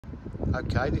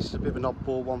Okay, this is a bit of an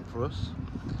oddball one for us.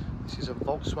 This is a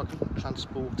Volkswagen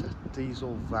Transporter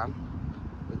diesel van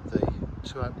with the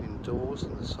two opening doors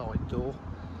and the side door.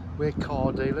 We're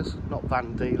car dealers, not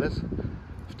van dealers.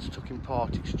 It's stuck in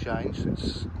part exchange, so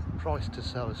it's priced to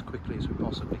sell as quickly as we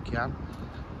possibly can.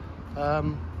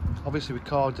 Obviously we're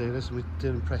car dealers and we're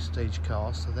dealing prestige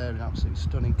cars, so they're in absolutely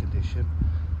stunning condition.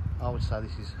 I would say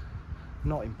this is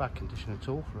not in bad condition at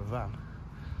all for a van.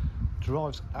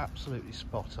 Drives absolutely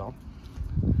spot on.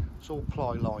 It's all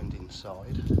ply lined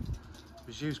inside. It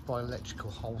was used by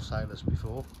electrical wholesalers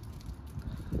before.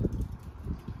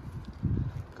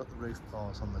 Got the roof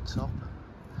bars on the top.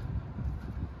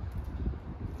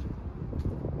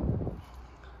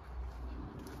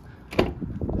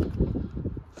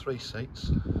 Three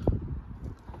seats.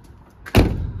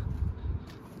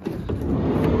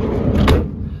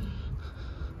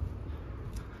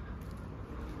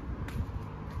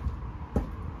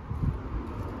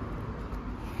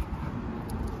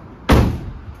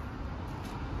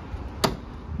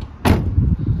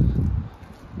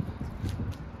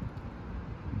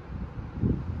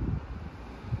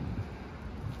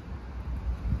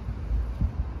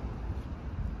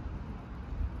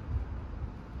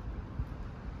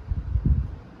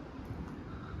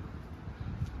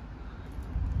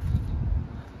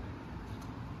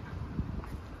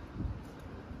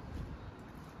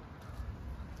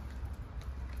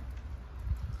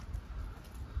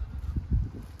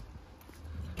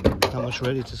 Not much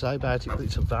really to say about it, but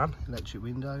it's a van. Electric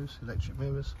windows, electric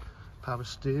mirrors, power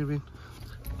steering.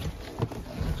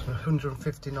 So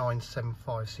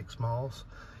 159,756 miles.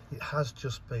 It has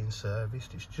just been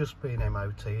serviced, it's just been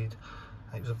MOT'd. It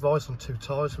was advised on 2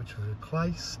 tyres which were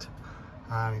replaced,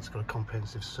 and it's got a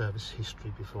comprehensive service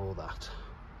history before that.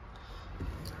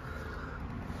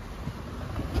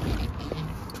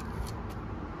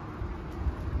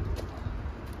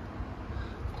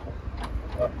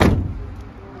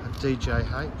 TDI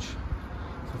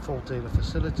for full dealer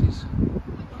facilities.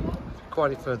 For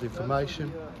any further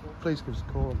information, please give us a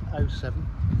call on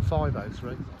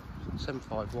 07503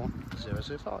 751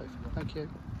 005. Thank you.